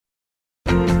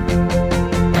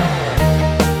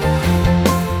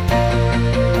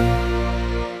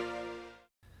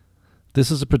This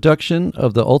is a production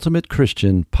of the Ultimate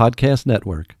Christian Podcast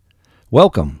Network.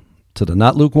 Welcome to the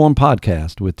Not Lukewarm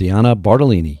Podcast with Deanna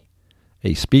Bartolini,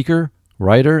 a speaker,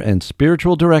 writer, and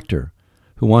spiritual director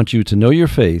who wants you to know your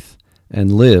faith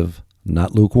and live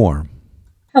not lukewarm.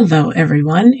 Hello,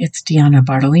 everyone. It's Deanna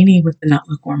Bartolini with the Not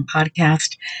Lukewarm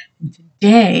Podcast. And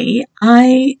today,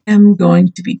 I am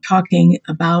going to be talking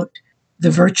about the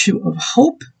virtue of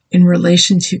hope in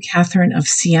relation to Catherine of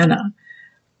Siena.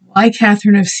 Why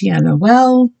Catherine of Siena?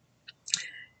 Well,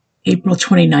 April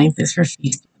 29th is her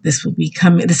feast.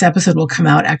 This episode will come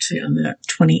out actually on the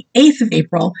 28th of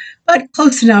April, but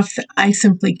close enough that I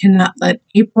simply cannot let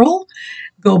April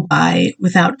go by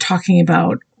without talking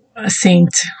about a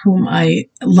saint whom I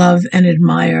love and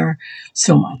admire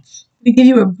so much. To give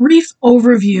you a brief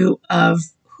overview of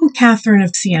who Catherine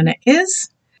of Siena is,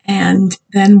 and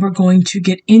then we're going to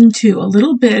get into a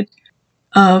little bit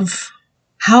of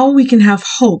how we can have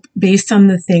hope based on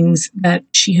the things that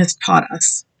she has taught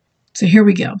us. So here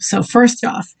we go. So first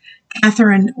off,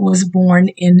 Catherine was born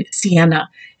in Siena.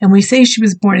 And we say she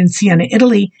was born in Siena,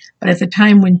 Italy, but at the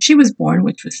time when she was born,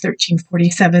 which was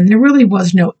 1347, there really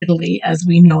was no Italy as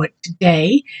we know it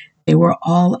today. They were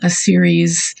all a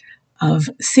series of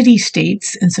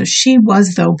city-states. And so she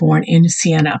was, though, born in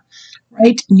Siena,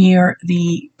 right near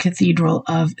the Cathedral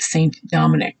of St.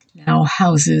 Dominic, now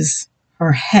houses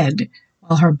her head,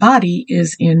 while her body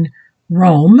is in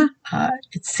Rome.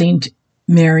 It's St.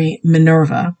 Mary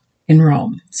Minerva in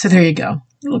Rome. So there you go. A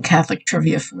little Catholic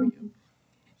trivia for you.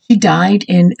 She died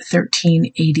in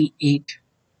 1388.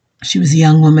 She was a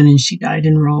young woman and she died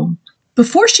in Rome.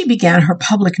 Before she began her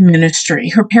public ministry,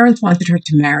 her parents wanted her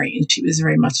to marry, and she was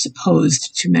very much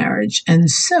opposed to marriage. And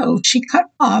so she cut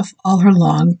off all her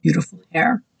long, beautiful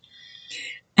hair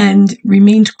and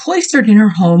remained cloistered in her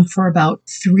home for about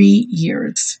 3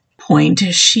 years.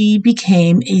 She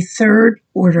became a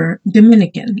third-order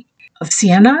Dominican of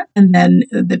Siena and then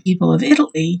the people of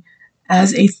Italy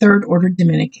as a third-order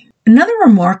Dominican. Another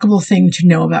remarkable thing to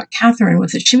know about Catherine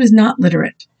was that she was not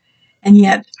literate, and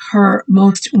yet her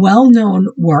most well-known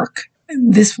work,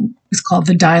 this was called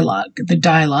the Dialogue. The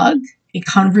Dialogue, a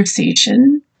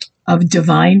conversation of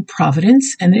divine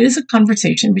providence, and it is a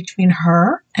conversation between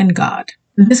her and God.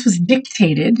 And this was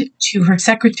dictated to her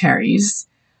secretaries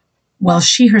while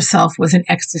she herself was in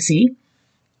ecstasy,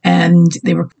 and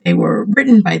they were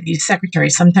written by these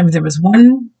secretaries. Sometimes there was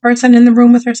one person in the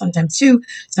room with her, sometimes two,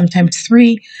 sometimes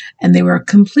three, and they were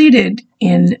completed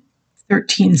in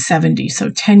 1370, so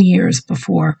 10 years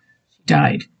before she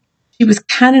died. She was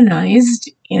canonized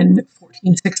in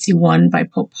 1461 by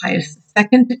Pope Pius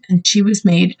II, and she was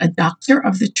made a doctor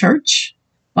of the Church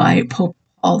by Pope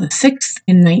Paul VI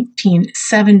in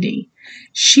 1970.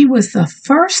 She was the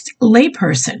first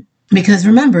layperson, because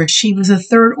remember, she was a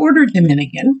third-order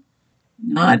Dominican,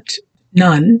 not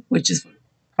nun, which is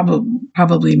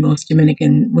probably most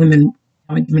Dominican women,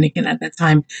 Dominican at that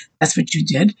time, that's what you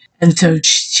did. And so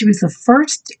she was the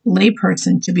first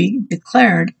layperson to be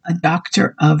declared a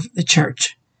doctor of the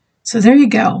Church. So there you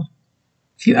go.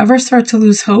 If you ever start to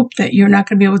lose hope that you're not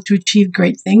going to be able to achieve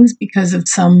great things because of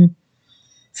some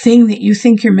thing that you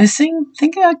think you're missing,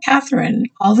 think about Catherine,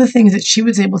 all the things that she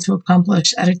was able to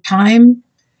accomplish at a time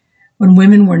when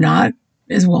women were not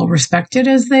as well respected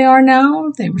as they are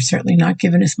now. They were certainly not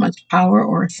given as much power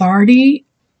or authority.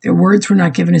 Their words were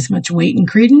not given as much weight and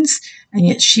credence, and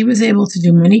yet she was able to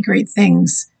do many great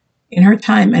things in her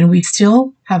time, and we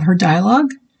still have her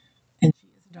dialogue, and she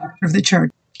is a doctor of the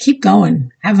Church. Keep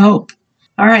going. Have hope.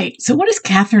 All right, so what does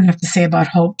Catherine have to say about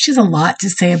hope? She has a lot to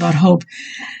say about hope.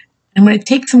 I'm going to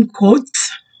take some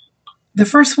quotes. The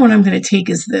first one I'm going to take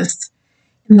is this: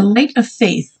 "In the light of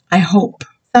faith, I hope.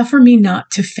 Suffer me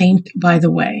not to faint by the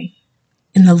way."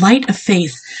 In the light of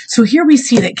faith. So here we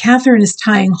see that Catherine is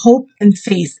tying hope and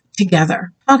faith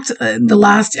together. Talked the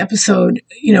last episode,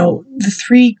 the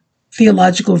three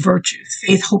theological virtues,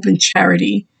 faith, hope, and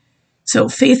charity. So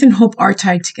faith and hope are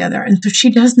tied together. And so she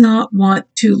does not want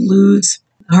to lose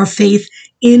her faith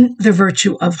in the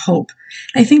virtue of hope.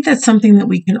 I think that's something that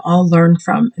we can all learn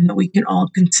from and that we can all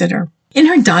consider. In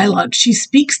her dialogue, she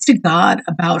speaks to God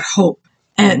about hope.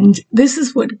 And this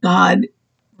is what God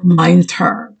reminds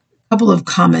her. A couple of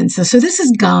comments. So this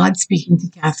is God speaking to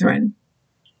Catherine,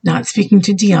 not speaking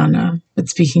to Deanna, but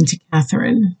speaking to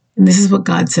Catherine. And this is what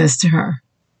God says to her: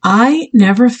 "I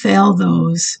never fail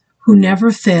those who never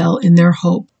fail in their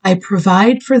hope. I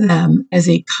provide for them as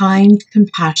a kind,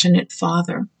 compassionate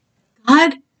Father."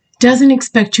 God doesn't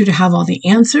expect you to have all the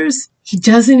answers. He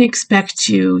doesn't expect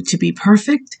you to be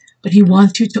perfect, but he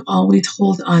wants you to always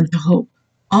hold on to hope.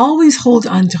 Always hold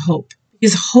on to hope,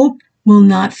 because hope will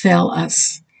not fail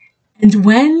us. And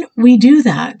when we do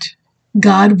that,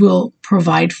 God will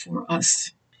provide for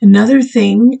us. Another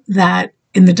thing that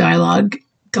in the dialogue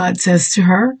God says to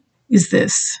her is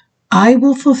this: I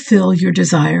will fulfill your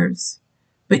desires,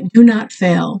 but do not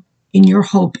fail in your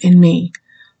hope in me.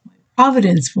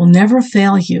 Providence will never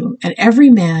fail you, and every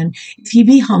man, if he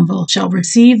be humble, shall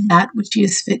receive that which he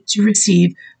is fit to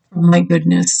receive from my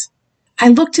goodness. I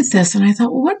looked at this and I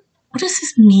thought, well, what does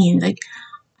this mean? Like,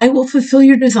 I will fulfill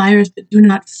your desires, but do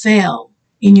not fail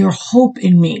in your hope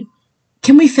in me.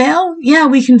 Can we fail? Yeah,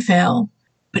 we can fail,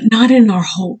 but not in our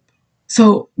hope.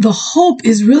 So the hope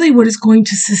is really what is going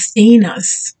to sustain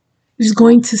us. It is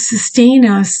going to sustain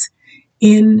us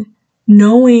in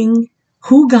knowing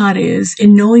who God is,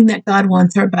 in knowing that God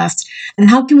wants our best. And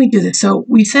how can we do this? So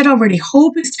we said already,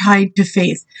 hope is tied to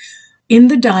faith. In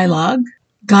the dialogue,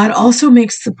 God also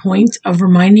makes the point of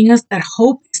reminding us that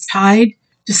hope is tied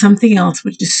to something else,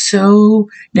 which is so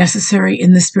necessary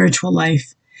in the spiritual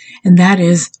life, and that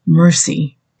is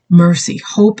mercy. Mercy.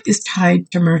 Hope is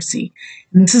tied to mercy.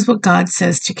 And this is what God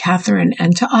says to Catherine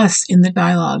and to us in the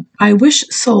dialogue. I wish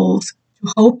souls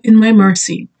to hope in my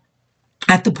mercy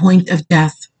at the point of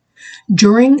death.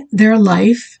 During their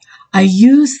life, I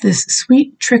use this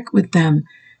sweet trick with them,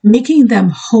 making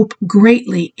them hope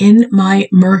greatly in my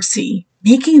mercy.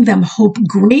 Making them hope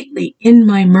greatly in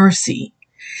my mercy.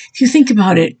 If you think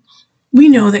about it, we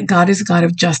know that God is a God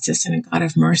of justice and a God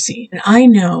of mercy. And I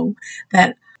know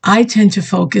that I tend to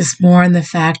focus more on the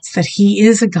fact that He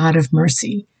is a God of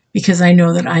mercy, because I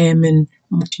know that I am in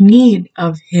much need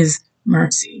of His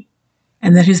mercy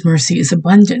and that His mercy is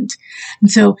abundant.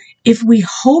 And so if we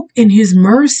hope in His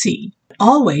mercy,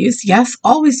 always, yes,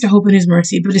 always to hope in His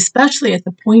mercy, but especially at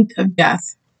the point of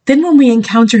death, then when we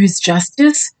encounter His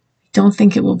justice, I don't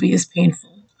think it will be as painful.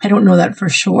 I don't know that for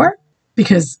sure,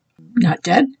 because I'm not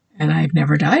dead and I've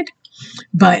never died,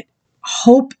 but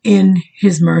hope in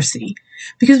His mercy.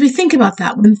 Because we think about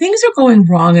that, when things are going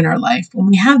wrong in our life, when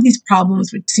we have these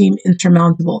problems which seem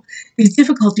insurmountable, these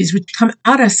difficulties which come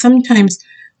at us sometimes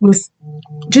with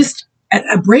just at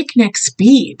a breakneck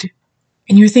speed,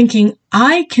 and you're thinking,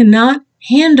 I cannot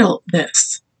handle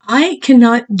this. I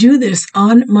cannot do this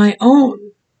on my own.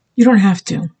 You don't have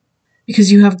to,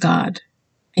 because you have God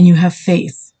and you have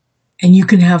faith and you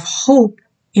can have hope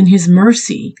in His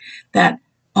mercy that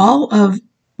all of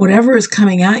whatever is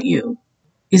coming at you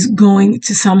is going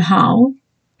to somehow,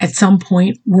 at some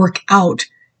point, work out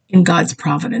in God's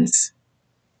providence,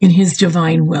 in His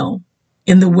divine will,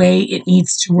 in the way it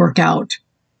needs to work out,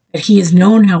 that He has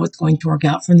known how it's going to work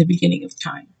out from the beginning of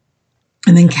time.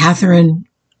 And then Catherine,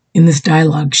 in this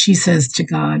dialogue, she says to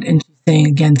God, and she's saying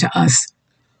again to us,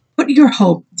 put your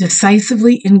hope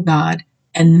decisively in God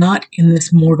and not in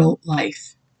this mortal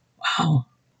life. Wow.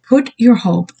 Put your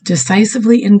hope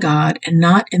decisively in God and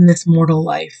not in this mortal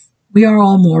life. We are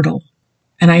all mortal,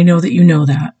 and I know that you know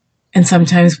that. And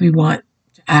sometimes we want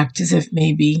to act as if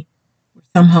maybe we're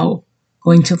somehow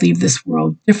going to leave this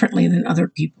world differently than other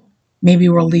people. Maybe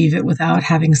we'll leave it without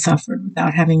having suffered,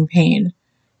 without having pain,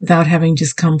 without having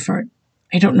discomfort.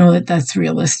 I don't know that that's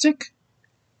realistic.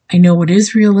 I know what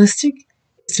is realistic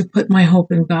is to put my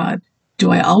hope in God.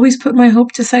 Do I always put my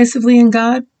hope decisively in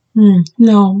God?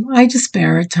 No, I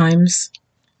despair at times.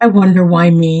 I wonder why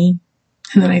me.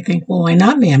 And then I think, well, why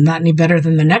not me? I'm not any better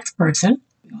than the next person.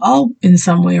 We all, in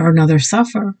some way or another,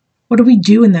 suffer. What do we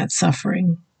do in that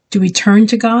suffering? Do we turn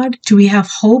to God? Do we have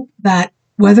hope that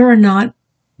whether or not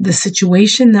the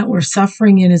situation that we're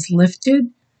suffering in is lifted,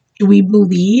 do we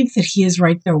believe that He is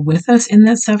right there with us in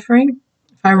that suffering?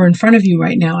 If I were in front of you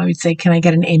right now, I would say, can I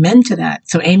get an amen to that?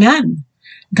 So amen.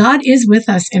 God is with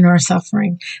us in our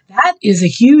suffering. That is a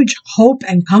huge hope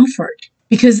and comfort,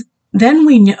 because then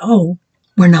we know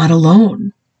we're not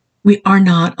alone. We are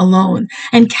not alone.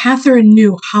 And Catherine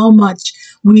knew how much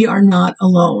we are not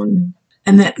alone,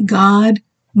 and that God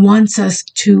wants us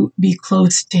to be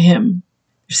close to Him.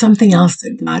 There's something else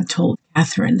that God told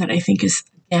Catherine that I think is,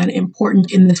 again,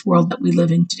 important in this world that we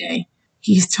live in today.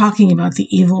 He's talking about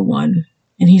the evil one,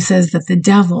 and He says that the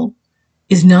devil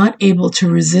is not able to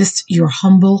resist your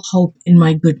humble hope in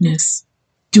my goodness.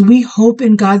 Do we hope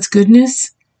in God's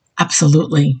goodness?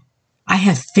 Absolutely. I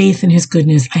have faith in His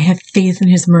goodness. I have faith in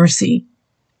His mercy.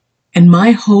 And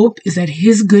my hope is that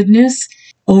His goodness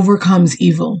overcomes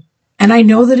evil. And I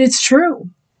know that it's true.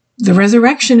 The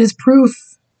resurrection is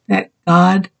proof that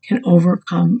God can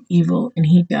overcome evil, and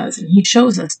He does. And He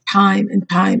shows us time and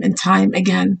time and time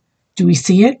again. Do we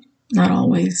see it? Not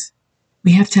always.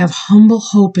 We have to have humble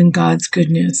hope in God's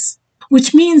goodness,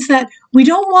 which means that we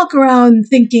don't walk around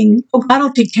thinking, oh, God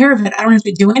will take care of it. I don't have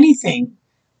to do anything.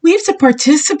 We have to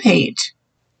participate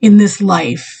in this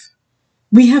life.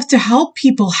 We have to help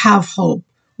people have hope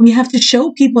We have to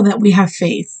show people that we have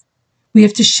faith. We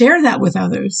have to share that with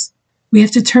others. We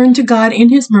have to turn to God in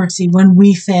His mercy when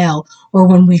we fail or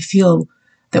when we feel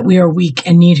that we are weak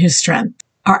and need His strength.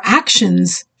 Our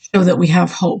actions show that we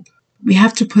have hope. We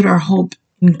have to put our hope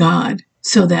in God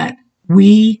so that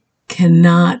we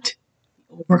cannot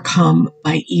overcome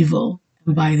by evil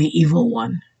and by the evil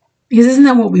one. Because isn't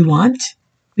that what we want?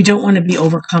 We don't want to be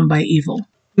overcome by evil.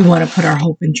 We want to put our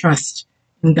hope and trust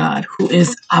in God, who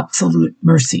is absolute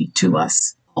mercy to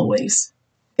us always.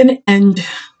 I'm going to end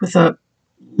with a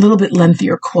little bit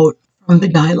lengthier quote from the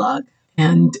dialogue.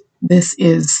 And this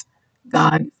is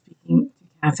God speaking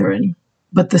to Catherine.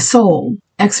 But the soul,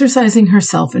 exercising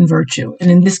herself in virtue,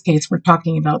 and in this case we're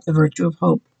talking about the virtue of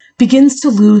hope, begins to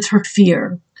lose her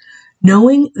fear,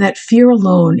 knowing that fear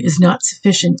alone is not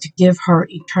sufficient to give her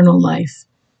eternal life,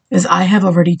 as I have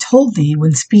already told thee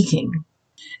when speaking.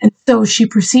 And so she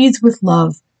proceeds with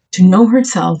love to know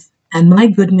herself and my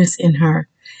goodness in her,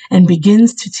 and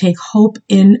begins to take hope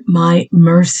in my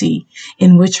mercy,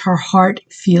 in which her heart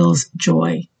feels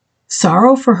joy.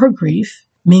 Sorrow for her grief,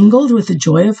 mingled with the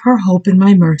joy of her hope in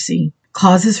my mercy,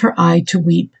 causes her eye to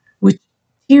weep, which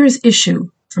tears issue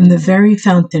from the very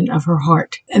fountain of her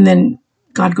heart. And then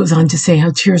God goes on to say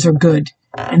how tears are good,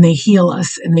 and they heal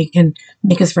us, and they can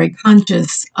make us very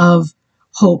conscious of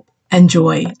hope and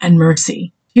joy and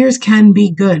mercy. Tears can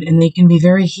be good, and they can be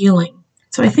very healing.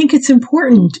 So I think it's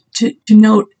important to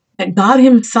note that God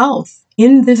Himself,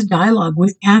 in this dialogue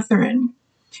with Catherine,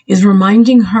 is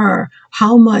reminding her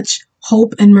how much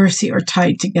hope and mercy are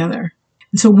tied together.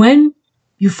 And so when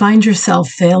you find yourself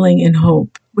failing in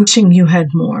hope, wishing you had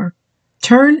more,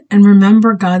 turn and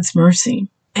remember God's mercy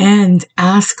and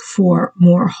ask for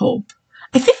more hope.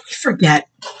 I think we forget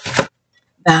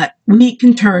that we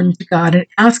can turn to God and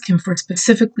ask Him for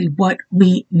specifically what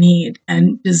we need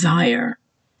and desire.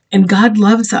 And God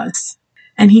loves us.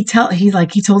 And he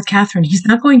told Catherine, He's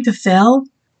not going to fail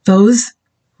those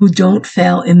who don't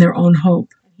fail in their own hope.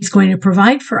 He's going to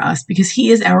provide for us because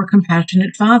He is our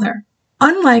compassionate Father.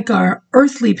 Unlike our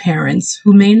earthly parents,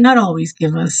 who may not always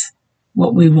give us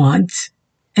what we want,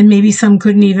 and maybe some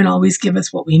couldn't even always give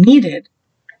us what we needed,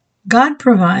 God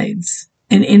provides.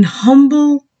 And in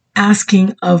humble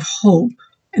asking of hope,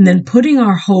 and then putting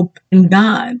our hope in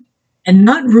God, and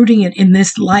not rooting it in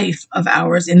this life of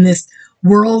ours, in this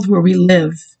world where we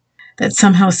live, that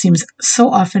somehow seems so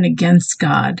often against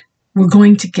God, we're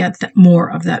going to get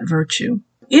more of that virtue.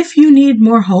 If you need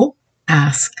more hope,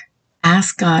 ask.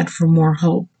 Ask God for more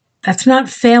hope. That's not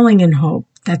failing in hope.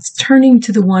 That's turning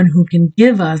to the one who can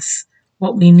give us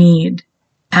what we need.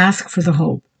 Ask for the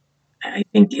hope. I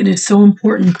think it is so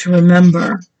important to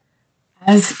remember,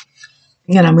 again,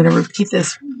 I'm going to repeat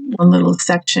this one little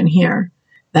section here,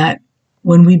 that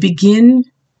when we begin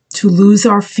to lose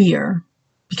our fear,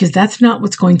 because that's not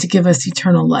what's going to give us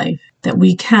eternal life, that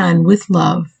we can, with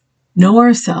love, know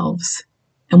ourselves,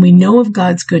 and we know of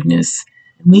God's goodness,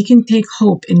 and we can take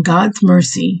hope in God's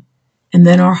mercy, and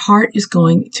then our heart is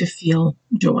going to feel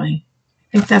joy. I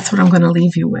think that's what I'm going to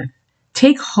leave you with.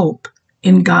 Take hope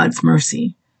in God's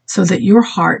mercy so that your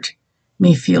heart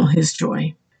may feel His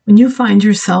joy. When you find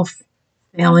yourself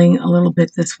failing a little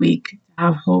bit this week,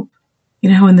 have hope. You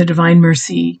know how in the Divine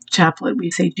Mercy Chaplet we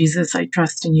say, Jesus, I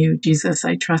trust in you. Jesus,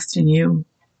 I trust in you.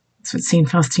 That's what St.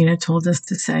 Faustina told us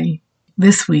to say.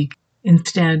 This week,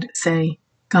 instead, say,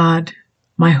 God,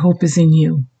 my hope is in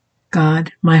you.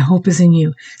 God, my hope is in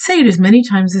you. Say it as many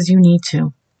times as you need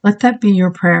to. Let that be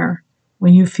your prayer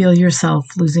when you feel yourself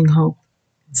losing hope.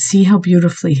 See how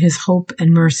beautifully His hope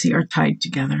and mercy are tied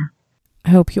together. I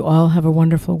hope you all have a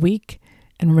wonderful week,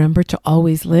 and remember to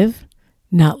always live,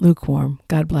 not lukewarm.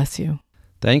 God bless you.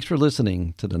 Thanks for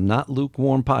listening to the Not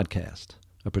Lukewarm Podcast,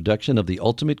 a production of the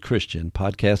Ultimate Christian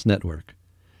Podcast Network.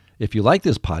 If you like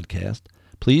this podcast,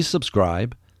 please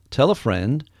subscribe, tell a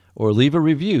friend, or leave a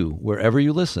review wherever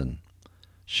you listen.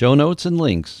 Show notes and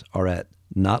links are at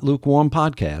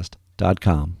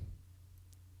notlukewarmpodcast.com.